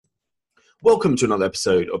Welcome to another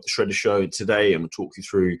episode of The Shredder Show. Today I'm going to talk you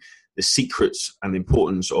through the secrets and the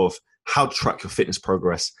importance of how to track your fitness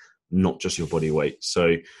progress, not just your body weight.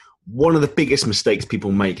 So one of the biggest mistakes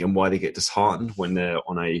people make and why they get disheartened when they're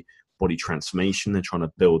on a body transformation, they're trying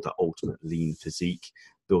to build that ultimate lean physique,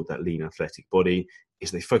 build that lean athletic body, is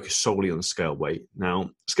they focus solely on scale weight. Now,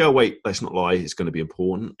 scale weight, let's not lie, is going to be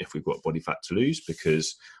important if we've got body fat to lose,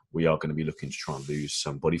 because we are going to be looking to try and lose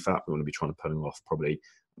some body fat. We want to be trying to put off probably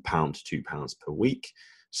 £1 to £2 per week.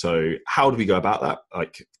 So how do we go about that?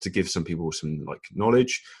 Like, to give some people some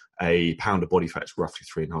knowledge, a pound of body fat is roughly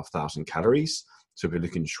 3,500 calories. So if we're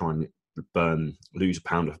looking to try and lose a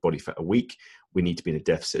pound of body fat a week, we need to be in a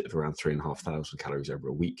deficit of around 3,500 calories over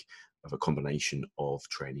a week of a combination of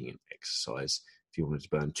training and exercise. If you wanted to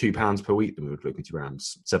burn £2 per week, then we would look at around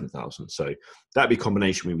 7,000. So that'd be a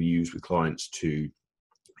combination we would use with clients to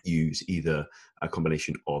use either a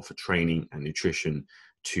combination of training and nutrition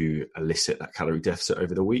to elicit that calorie deficit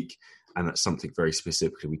over the week. And that's something very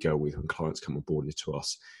specifically we go with when clients come on board to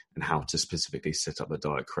us, and how to specifically set up the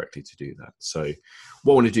diet correctly to do that. So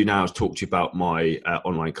what I want to do now is talk to you about my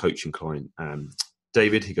online coaching client,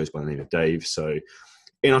 David. He goes by the name of Dave. So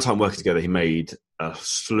in our time working together, he made a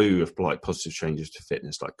slew of positive changes to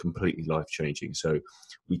fitness, completely life-changing. So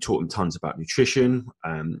we taught him tons about nutrition.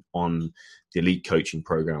 On the Elite Coaching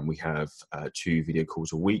Program, we have 2 video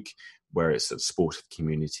calls a week, where it's a supportive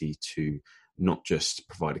community to not just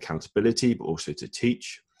provide accountability, but also to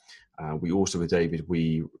teach. We also, with David,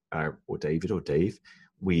 we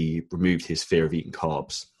removed his fear of eating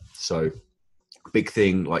carbs. So big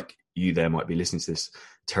thing, like you there might be listening to this,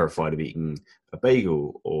 terrified of eating a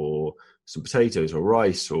bagel or some potatoes or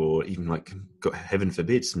rice, or even God, heaven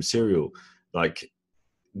forbid, some cereal.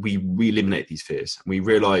 We eliminate these fears. We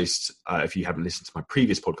realized, if you haven't listened to my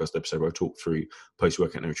previous podcast episode where I talked through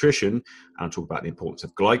post-workout nutrition, and I talk about the importance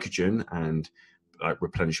of glycogen and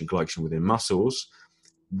replenishing glycogen within muscles,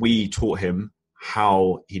 we taught him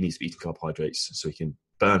how he needs to be eating carbohydrates so he can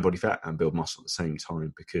burn body fat and build muscle at the same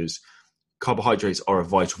time, because carbohydrates are a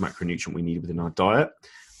vital macronutrient we need within our diet.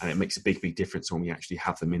 And it makes a big, big difference when we actually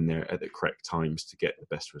have them in there at the correct times to get the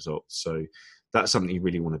best results. So that's something you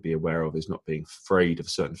really want to be aware of, is not being afraid of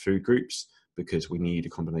certain food groups, because we need a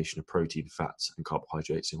combination of protein, fats, and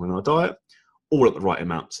carbohydrates in our diet, all at the right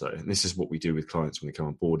amounts though. And this is what we do with clients when they come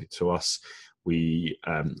on board to us. We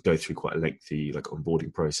go through quite a lengthy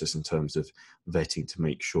onboarding process in terms of vetting to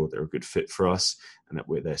make sure they're a good fit for us and that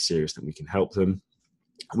they're serious, that we can help them.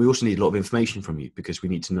 We also need a lot of information from you, because we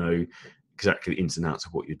need to know exactly the ins and outs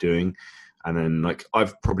of what you're doing. And then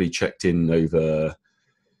I've probably checked in over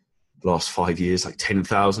the last 5 years,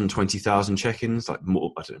 10,000, 20,000 check-ins,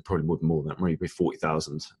 more, I don't know, probably more than that, maybe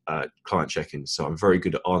 40,000 client check-ins. So I'm very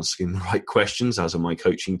good at asking the right questions, as are my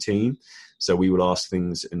coaching team. So we will ask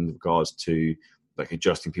things in regards to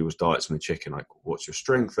adjusting people's diets when they check in, what's your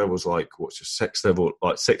strength levels like, what's your sex level,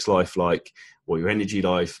 sex life like, what your energy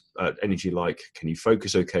like, can you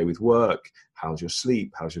focus okay with work, how's your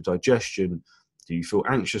sleep, how's your digestion, do you feel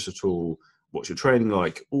anxious at all, what's your training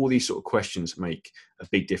like? All these sort of questions make a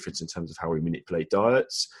big difference in terms of how we manipulate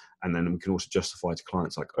diets. And then we can also justify to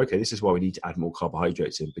clients okay, this is why we need to add more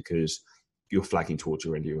carbohydrates in, because you're flagging towards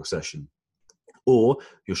your end of your session. Or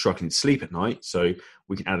you're struggling to sleep at night, so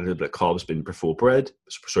we can add a little bit of carbs before bed,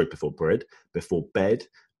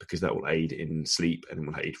 because that will aid in sleep and it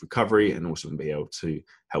will aid recovery, and also be able to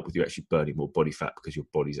help with you actually burning more body fat, because your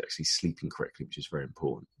body's actually sleeping correctly, which is very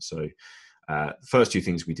important. So the first 2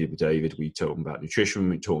 things we did with David, we taught him about nutrition,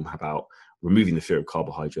 we taught him about removing the fear of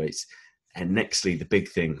carbohydrates, and nextly, the big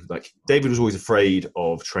thing, David was always afraid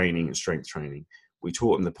of training and strength training. We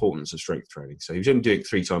taught him the importance of strength training. So he was only doing it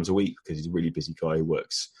 3 times a week, because he's a really busy guy who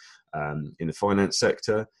works in the finance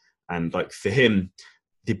sector. And for him,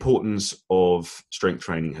 the importance of strength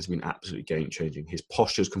training has been absolutely game changing. His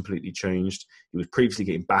posture's completely changed. He was previously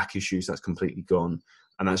getting back issues. That's completely gone.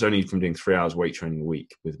 And that's only from doing 3 hours weight training a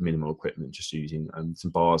week with minimal equipment, just using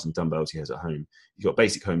some bars and dumbbells he has at home. He's got a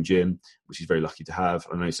basic home gym, which he's very lucky to have.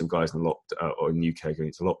 I know some guys in the UK going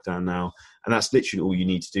into lockdown now. And that's literally all you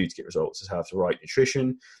need to do to get results, is have the right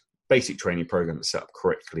nutrition, basic training program that's set up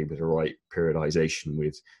correctly with the right periodization,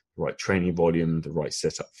 with the right training volume, the right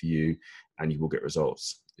setup for you, and you will get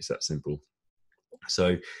results. It's that simple.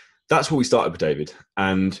 So that's what we started with David.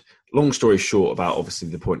 And long story short, about obviously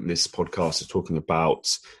the point in this podcast is talking about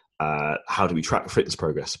how do we track fitness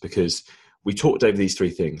progress, because we taught David these 3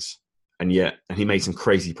 things, and he made some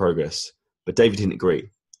crazy progress, but David didn't agree,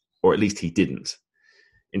 or at least he didn't.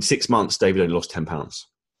 In 6 months, David only lost 10 pounds.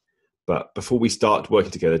 But before we started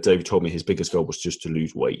working together, David told me his biggest goal was just to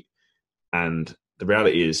lose weight. And the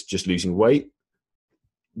reality is, just losing weight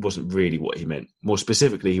wasn't really what he meant. More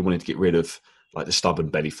specifically, he wanted to get rid of like the stubborn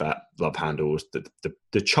belly fat, love handles,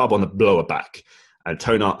 the chub on the lower back, and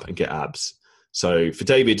tone up and get abs. So for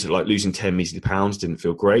David, like losing 10 measly pounds didn't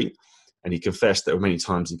feel great. And he confessed that many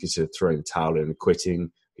times he considered throwing the towel in and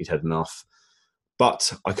quitting. He'd had enough.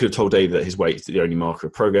 But I could have told David that his weight is the only marker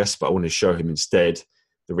of progress, but I wanted to show him instead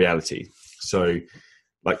the reality. So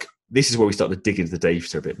like this is where we start to dig into the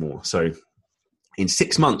data a bit more. So in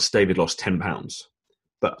 6 months, David lost 10 pounds,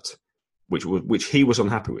 but which he was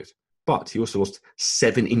unhappy with. But he also lost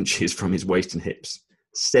 7 inches from his waist and hips,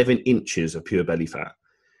 7 inches of pure belly fat.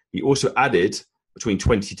 He also added between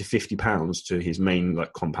 20 to 50 pounds to his main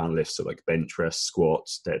like compound lifts, so like bench press,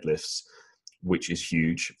 squats, deadlifts, which is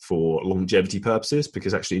huge for longevity purposes,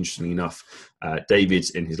 because actually, interestingly enough, David's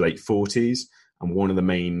in his late 40s, and one of the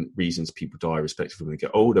main reasons people die respectively when they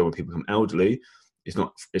get older, when people become elderly, it's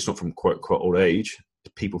not from quote old age.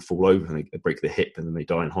 People fall over and they break their hip and then they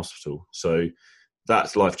die in hospital. So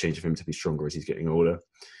that's life-changing for him to be stronger as he's getting older.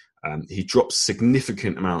 He dropped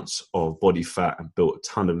significant amounts of body fat and built a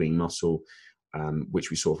ton of lean muscle, which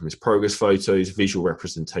we saw from his progress photos. Visual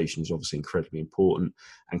representation is obviously incredibly important,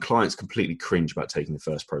 and clients completely cringe about taking the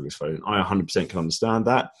first progress photo. And I 100% can understand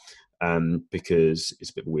that, because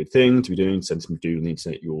it's a bit of a weird thing to be doing, send some dude on the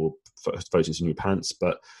internet your photos in your pants.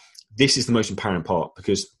 But this is the most empowering part,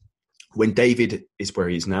 because when David is where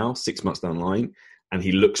he is now, 6 months down the line, and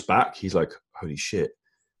he looks back, he's like, holy shit,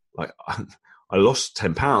 like I lost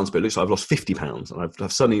 10 pounds, but it looks like I've lost 50 pounds. And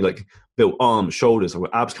I've suddenly like built arms, shoulders, I've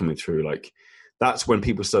got abs coming through. Like that's when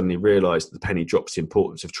people suddenly realize that the penny drops the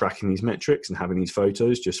importance of tracking these metrics and having these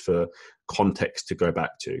photos just for context to go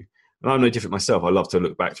back to. And I'm no different myself. I love to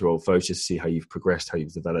look back to old photos to see how you've progressed, how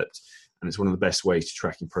you've developed. And it's one of the best ways to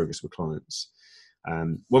track your progress with clients.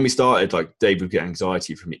 When we started, like Dave would get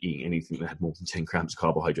anxiety from eating anything that had more than 10 grams of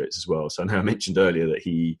carbohydrates as well. So I know I mentioned earlier that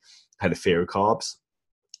he had a fear of carbs.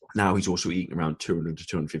 Now he's also eating around 200 to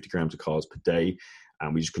 250 grams of carbs per day,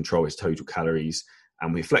 and we just control his total calories,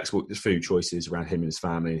 and we're flexible with food choices around him and his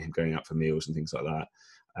family and him going out for meals and things like that.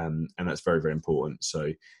 And that's very, very important.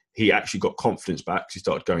 So he actually got confidence back. He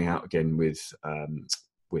started going out again with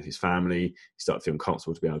his family. He started feeling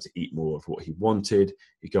comfortable to be able to eat more of what he wanted.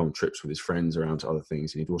 He'd go on trips with his friends around to other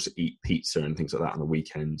things, and he'd also eat pizza and things like that on the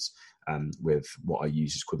weekends, with what I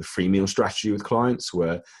use is called the free meal strategy with clients,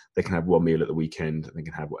 where they can have one meal at the weekend and they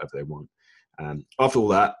can have whatever they want. After all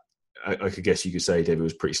that, I could guess you could say David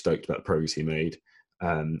was pretty stoked about the progress he made.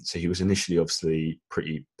 So he was initially obviously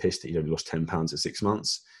pretty pissed that he'd only lost 10 pounds at 6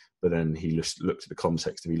 months, but then he looked at the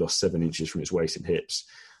context of he lost 7 inches from his waist and hips,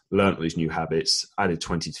 learned all these new habits, added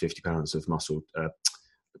 20 to 50 pounds of muscle,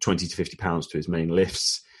 20 to 50 pounds to his main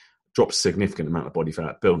lifts, dropped a significant amount of body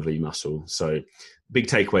fat, build lean muscle. So big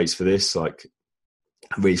takeaways for this, like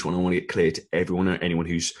I really just want to get clear to everyone, anyone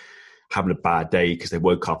who's having a bad day because they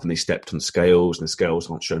woke up and they stepped on the scales and the scales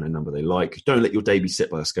aren't showing a number they like. Don't let your day be set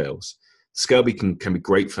by the scales. Scale can be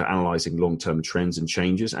great for analyzing long-term trends and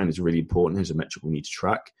changes, and it's really important as a metric we need to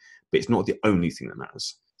track, but it's not the only thing that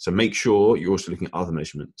matters. So make sure you're also looking at other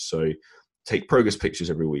measurements. So take progress pictures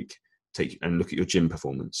every week, and look at your gym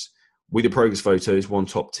performance. With your progress photos, one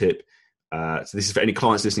top tip, so this is for any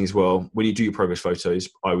clients listening as well, when you do your progress photos,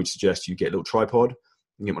 I would suggest you get a little tripod. You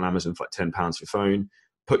can get them on Amazon for like £10 for your phone,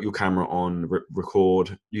 put your camera on,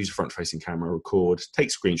 record, use a front-facing camera, record, take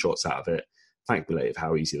screenshots out of it, thank me later of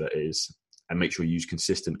how easy that is, and make sure you use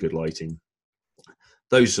consistent, good lighting.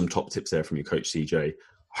 Those are some top tips there from your coach, CJ.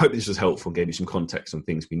 I hope this was helpful and gave you some context on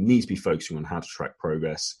things we need to be focusing on, how to track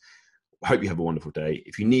progress. I hope you have a wonderful day.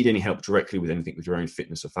 If you need any help directly with anything with your own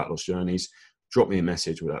fitness or fat loss journeys, drop me a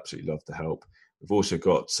message. We'd absolutely love to help. We've also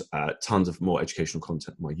got tons of more educational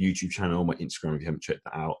content on my YouTube channel, my Instagram, if you haven't checked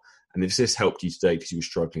that out. And if this helped you today because you were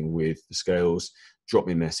struggling with the scales, drop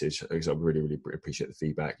me a message because I really, really appreciate the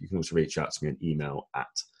feedback. You can also reach out to me on email at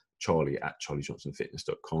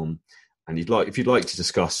charlie@charliejohnsonfitness.com. And if you'd like to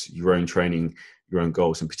discuss your own training, your own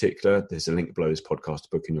goals in particular, there's a link below this podcast to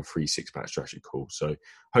book in your free 6-pack strategy call. So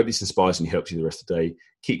hope this inspires and helps you the rest of the day.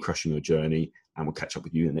 Keep crushing your journey, and we'll catch up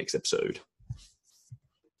with you in the next episode.